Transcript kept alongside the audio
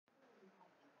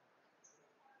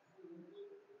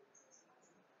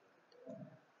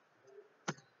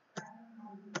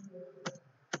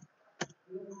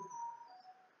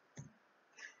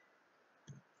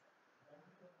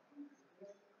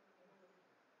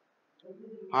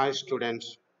Hi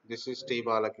students, this is T.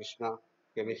 Balakrishna,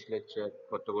 Chemistry Lecture,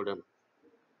 Kothagudem.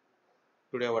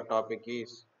 Today our topic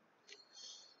is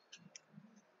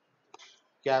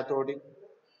cathodic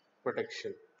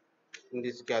protection. In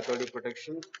this cathodic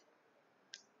protection,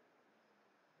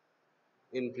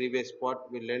 in previous part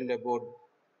we learned about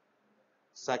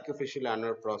sacrificial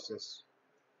anode process.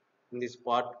 In this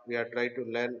part we are trying to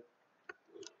learn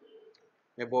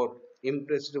about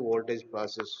impressed voltage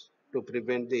process to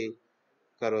prevent the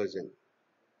corrosion.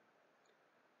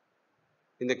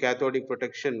 In the cathodic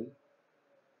protection,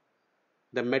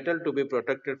 the metal to be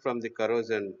protected from the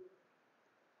corrosion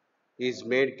is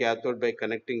made cathode by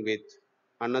connecting with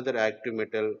another active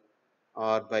metal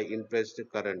or by impressed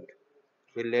current.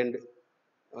 We learned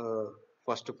uh,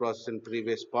 first process in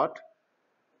previous part.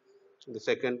 The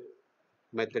second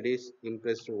method is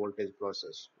impressed voltage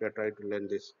process. We are trying to learn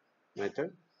this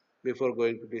method. Before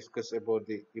going to discuss about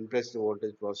the impressed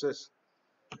voltage process,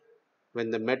 when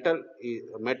the metal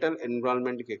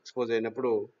environment కి expose అయినప్పుడు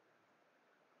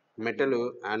metal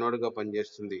anode గా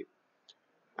పనిచేస్తుంది.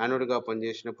 Anode గా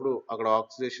పనిచేసినప్పుడు అక్కడ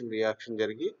oxidation reaction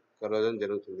జరిగి corrosion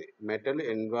జరుగుతుంది. Metal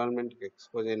environment కి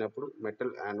ఎక్స్పోజ్ అయినప్పుడు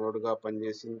మెటల్ యానోడ్ గా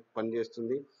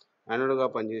పనిచేస్తుంది. యానోడ్ గా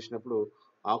పనిచేసినప్పుడు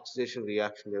ఆక్సిడేషన్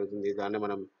రియాక్షన్ జరుగుతుంది. దాన్ని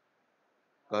మనం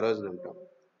కరోజన్ అంటాం.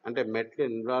 అంటే మెటల్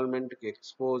ఎన్విరాన్మెంట్ కి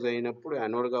ఎక్స్పోజ్ అయినప్పుడు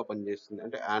యానోడ్ గా పనిచేస్తుంది.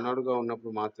 అంటే యానోడ్ గా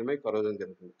ఉన్నప్పుడు మాత్రమే కరోజన్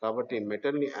జరుగుతుంది. కాబట్టి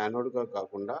మెటల్ ని యానోడ్ గా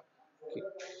కాకుండా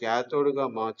క్యాథోడ్ గా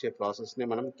మార్చే ప్రాసెస్ ని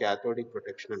మనం క్యాథోడిక్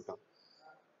ప్రొటెక్షన్ అంటాం.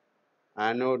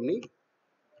 యానోడ్ ని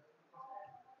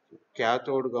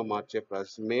cathode ga marche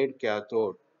process made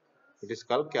cathode. It is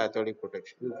called cathodic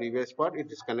protection. In previous part it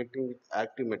is connecting with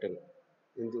active metal.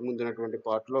 ఇంతకు ముందు ఉన్నటువంటి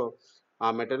పార్ట్ లో ఆ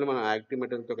మెటల్ మనం యాక్టివ్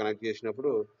మెటల్ తో కనెక్ట్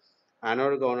చేసినప్పుడు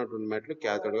యానోడ్ గా ఉన్నటువంటి మెటల్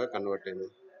క్యాథోడ్ గా కన్వర్ట్ అయింది.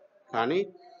 కానీ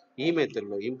ఈ మెథడ్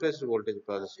లో ఇంప్రెస్డ్ వోల్టేజ్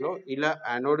ప్రాసెస్ లో ఇలా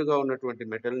యానోడ్ గా ఉన్నటువంటి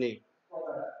మెటల్ ని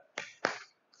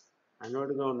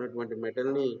యానోడ్ గా ఉన్నటువంటి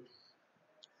మెటల్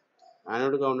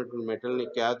ని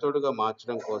క్యాథోడ్ గా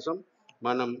మార్చడం కోసం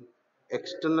మనం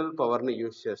ఎక్స్టర్నల్ పవర్ని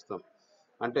యూజ్ చేస్తాం.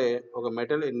 అంటే ఒక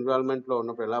మెటల్ ఎన్విరాన్మెంట్లో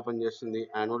ఉన్నప్పుడు ఎలా పనిచేస్తుంది,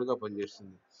 యానోడ్గా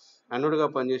పనిచేస్తుంది. యానోడ్గా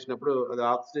పనిచేసినప్పుడు అది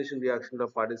ఆక్సిడేషన్ రియాక్షన్లో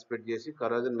పార్టిసిపేట్ చేసి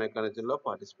కరోజన్ మెకానిజంలో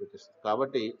పార్టిసిపేట్ చేస్తుంది.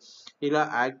 కాబట్టి ఇలా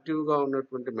యాక్టివ్గా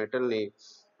ఉన్నటువంటి మెటల్ని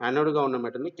యానోడ్గా ఉన్న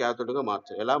మెటల్ని క్యాథోడ్గా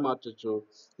మార్చాలి. ఎలా మార్చొచ్చు?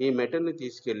 ఈ మెటల్ని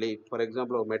తీసుకెళ్ళి, ఫర్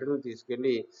ఎగ్జాంపుల్ ఒక మెటల్ని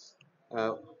తీసుకెళ్ళి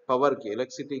పవర్కి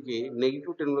ఎలక్ట్రిసిటీకి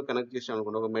నెగిటివ్ టెర్మినల్ కనెక్ట్ చేసాం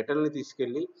అనుకోండి. ఒక మెటల్ని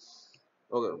తీసుకెళ్ళి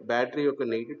ఒక బ్యాటరీ యొక్క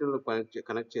నెగిటివ్ టెర్మినల్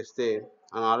కనెక్ట్ చేస్తే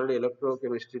మనం already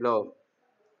ఎలక్ట్రోకెమిస్ట్రీలో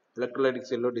electrolytic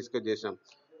cell lo discuss chesam.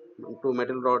 Two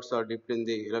metal rods are dipped in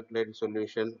the electrolytic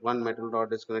solution. One metal rod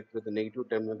is connected with the negative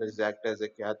terminal, that is act as a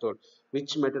cathode.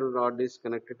 Which metal rod is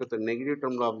connected to the negative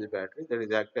terminal of the battery, that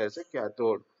is act as a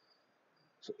cathode.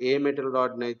 So A metal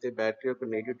రాడ్ని అయితే battery యొక్క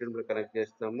negative terminal connect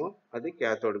చేస్తామో అది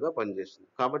క్యాథోడ్గా పనిచేస్తుంది.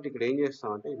 కాబట్టి ఇక్కడ ఏం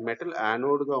చేస్తామంటే metal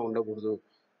యానోడ్గా ఉండకూడదు.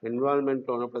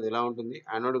 ఎన్విరాన్మెంట్లో ఉన్నప్పుడు అది ఎలా ఉంటుంది?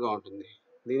 యానోడ్గా ఉంటుంది.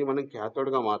 దీన్ని మనం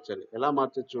క్యాథోడ్గా మార్చాలి. ఎలా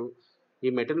మార్చచ్చు? ఈ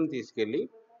మెటల్ని తీసుకెళ్ళి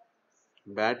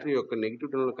బ్యాటరీ యొక్క నెగిటివ్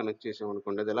టెర్మినల్ కనెక్ట్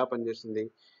చేసామనుకోండి, అది ఎలా పనిచేస్తుంది?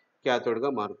 క్యాథోడ్గా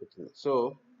మారిపోతుంది. So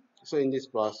in this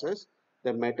process the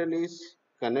metal is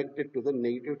connected to the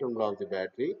negative terminal of the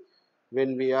battery.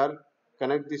 When we are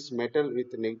connect this metal with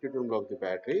the negative terminal of the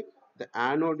battery, the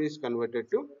anode is converted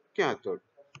to cathode.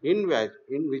 In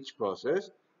which process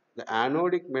the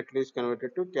anodic metal is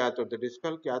converted to cathode, that is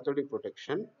called cathodic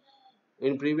protection.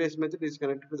 In previous method is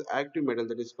connected to the active metal,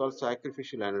 that is called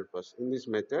sacrificial anode process. In this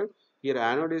method, here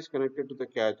anode is connected to the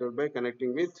cathode by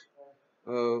connecting with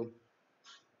uh,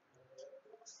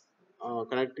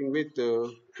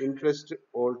 impressed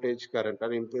voltage current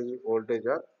or impressed voltage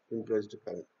or impressed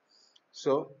current.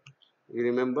 So you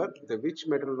remember the which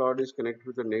metal rod is connected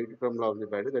to the negative terminal of the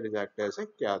battery, that is act as a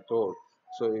cathode.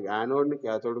 So ఈ anode ని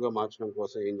cathode గా మార్చడం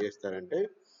కోసం ఏం చేస్తారంటే,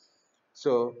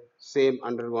 so same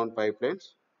underground pipelines,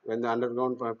 when the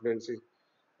underground pipelines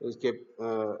is kept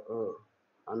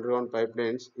underground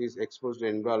pipelines is exposed to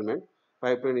environment,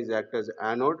 pipeline is act as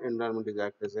anode, environment is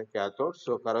act as a cathode.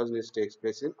 So corrosion is takes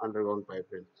place in underground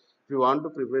pipeline. If you want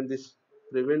to prevent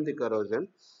the corrosion,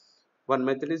 one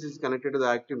method is connected to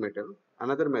the active metal.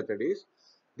 Another method is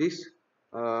this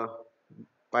uh,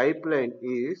 pipeline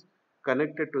is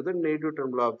connected to the negative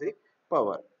terminal of the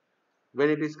power. When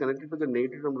it is connected to the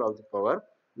negative terminal of the power,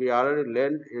 we already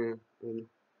learned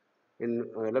in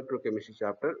electrochemistry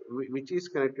chapter, which is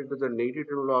connected to the negative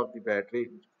terminal of the battery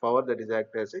power, that is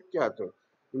act as a cathode.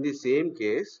 In the same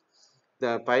case,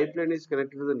 the pipeline is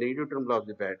connected to the negative terminal of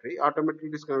the battery, automatically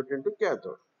it is converted into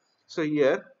cathode. So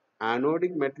here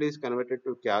anodic metal is converted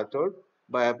to cathode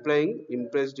by applying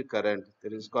impressed current,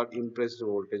 that is called impressed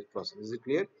voltage process. Is it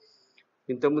clear?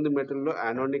 ఇంతకుముందు మెటల్లో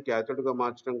యానోడ్ని క్యాథోడ్గా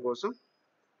మార్చడం కోసం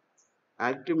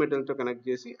active మెటల్తో connect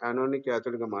చేసి యానోడ్ని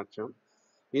క్యాథోడ్గా మార్చాం.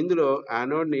 ఇందులో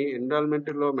యానోడ్ని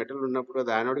ఎన్విరాన్మెంట్లో metal ఉన్నప్పుడు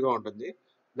అది యానోడ్గా ఉంటుంది.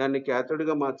 దాన్ని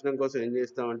క్యాథోడ్గా మార్చడం కోసం ఏం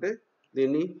చేస్తామంటే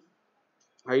దీన్ని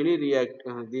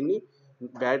దీన్ని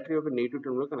బ్యాటరీ యొక్క నెగిటివ్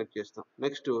టర్మ్లో కనెక్ట్ చేస్తాం.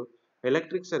 నెక్స్ట్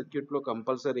ఎలక్ట్రిక్ సర్క్యూట్లో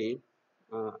కంపల్సరీ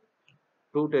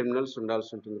 2 టెర్మినల్స్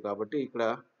ఉండాల్సి ఉంటుంది. కాబట్టి ఇక్కడ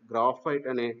గ్రాఫైట్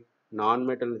అనే నాన్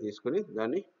మెటల్ని తీసుకొని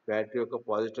దాన్ని బ్యాటరీ యొక్క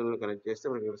పాజిటివ్ టర్మినల్ కనెక్ట్ చేస్తే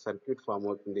మనకి ఇక్కడ సర్క్యూట్ ఫామ్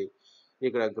అవుతుంది.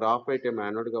 ఇక్కడ గ్రాఫైట్ ఏమో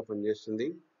యానోడ్గా పనిచేస్తుంది.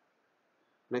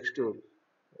 Next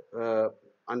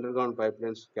under ground pipe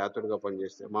lines క్యాథోడ్గా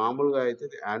పనిచేస్తాయి. మామూలుగా అయితే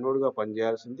యానోడ్గా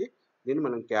పనిచేయాల్సింది, దీన్ని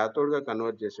మనం క్యాథోడ్గా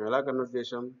కన్వర్ట్ చేసాం. ఎలా కన్వర్ట్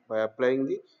చేసాం? By applying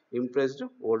the impressed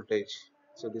voltage.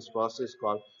 So this process is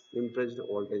called impressed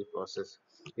voltage process.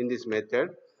 In this method,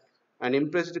 an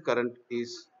impressed current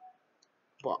is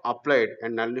applied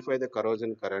and nullify the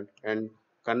corrosion current and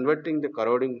converting the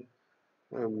corroding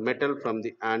metal from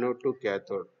the anode to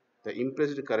cathode. The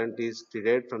impressed current is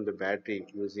derived from the battery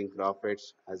using graphites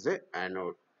as a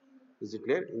anode. Is it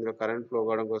clear? ఇందులో current flow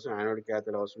కావడం కోసం anode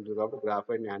cathode అవసరం ఉంటుంది కాబట్టి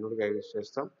గ్రాఫైట్ని యానోడ్గా use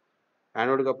చేస్తాం.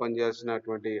 యానోడ్గా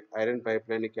పనిచేస్తున్నటువంటి iron pipe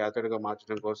లైన్ని క్యాథోడ్గా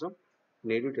మార్చడం కోసం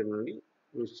నెగిటివ్ టెర్మినల్ని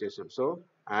యూజ్ చేసాం. సో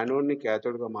యానోడ్ని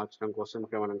క్యాథోడ్గా మార్చడం కోసం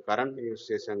ఇక్కడ మనం కరెంట్ని యూజ్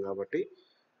చేసాం కాబట్టి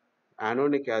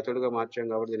యానోడ్ని క్యాథోడ్గా మార్చాం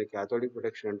కాబట్టి దీన్ని క్యాథోడిక్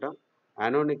ప్రొటెక్షన్ అంటాం.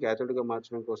 యానోడ్ని క్యాథోడ్గా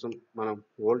మార్చడం కోసం మనం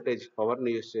వోల్టేజ్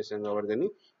పవర్ని యూజ్ చేసాం కాబట్టి దీన్ని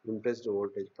ఇంప్రెస్డ్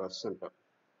వోల్టేజ్ ప్రాసెస్ అంటాం.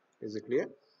 Is it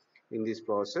clear? In this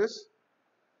process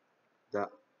the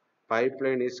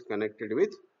pipeline is connected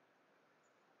with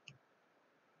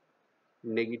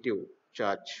negative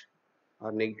charge or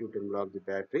negative terminal of the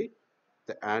battery.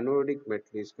 The anodic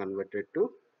metal is converted to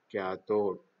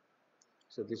cathode.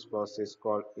 So this process is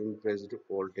called impressed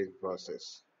voltage process.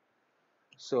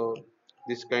 So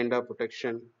this kind of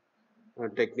protection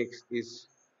techniques is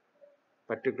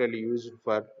particularly used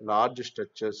for large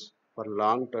structures for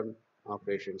long term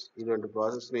operations. ఇలాంటి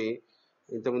ప్రాసెస్ని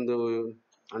ఇంతకుముందు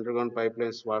under ground pipe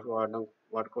lines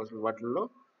వాటిల్లో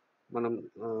మనం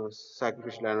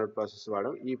sacrificial anode process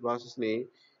వాడడం. ఈ ప్రాసెస్ని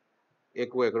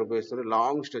ఎక్కువ ఎక్కడ ఉపయోగిస్తారు?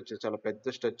 లాంగ్ స్ట్రక్చర్, చాలా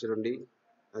పెద్ద స్ట్రక్చర్ ఉండి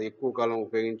అది ఎక్కువ కాలం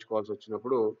ఉపయోగించుకోవాల్సి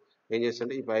వచ్చినప్పుడు ఏం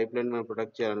చేస్తారంటే ఈ పైప్ లైన్ మనం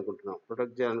ప్రొటెక్ట్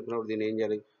చేయాలనుకున్నప్పుడు దీన్ని ఏం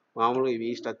చేయాలి? మామూలుగా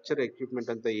ఈ స్ట్రక్చర్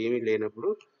ఎక్విప్మెంట్ అంతా ఏమీ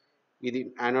లేనప్పుడు ఇది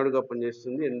యానోడ్గా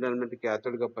పనిచేస్తుంది, ఎన్విరాన్మెంట్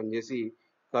క్యాథోడ్గా పనిచేసి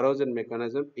కరోజన్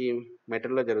మెకానిజం ఈ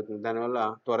మెటల్లో జరుగుతుంది. దానివల్ల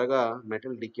త్వరగా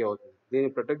మెటల్ డికే అవుతుంది. దీన్ని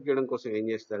ప్రొటెక్ట్ చేయడం కోసం ఏం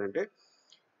చేస్తారంటే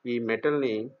ఈ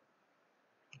మెటల్ని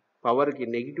పవర్కి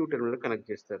నెగిటివ్ టెర్మినల్ కనెక్ట్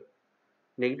చేస్తారు.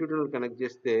 నెగిటివ్ టెర్మినల్ కనెక్ట్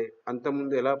చేస్తే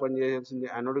అంతకుముందు ఎలా పనిచేయాల్సింది?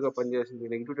 యానోడ్గా పనిచేయాల్సింది.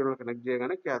 నెగిటివ్ టెర్మినల్ కనెక్ట్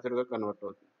చేయగానే క్యాథోడ్గా కన్వర్ట్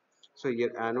అవుతుంది. So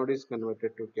here anode is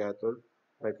converted to cathode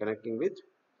by connecting with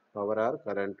power are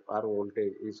current are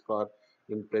voltage is called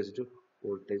impressed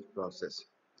voltage process.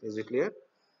 Is it clear?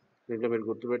 దీంట్లో మీరు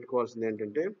గుర్తుపెట్టుకోవాల్సింది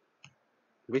ఏంటంటే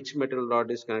which metal rod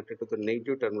is connected to the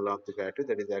negative terminal of the battery,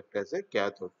 that is act as a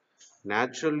cathode.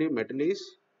 Naturally metal is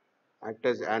act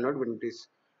as anode when it is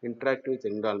interact with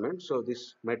environment. So this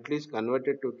metal is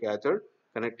converted to cathode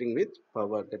connecting with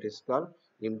power, that is called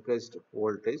impressed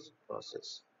voltage process.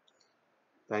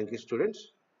 Thank you students.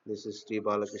 This is T.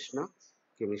 Balakrishna,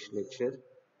 chemistry lecturer,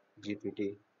 GPT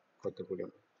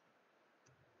Kothagudem.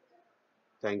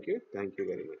 Thank you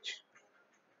very much.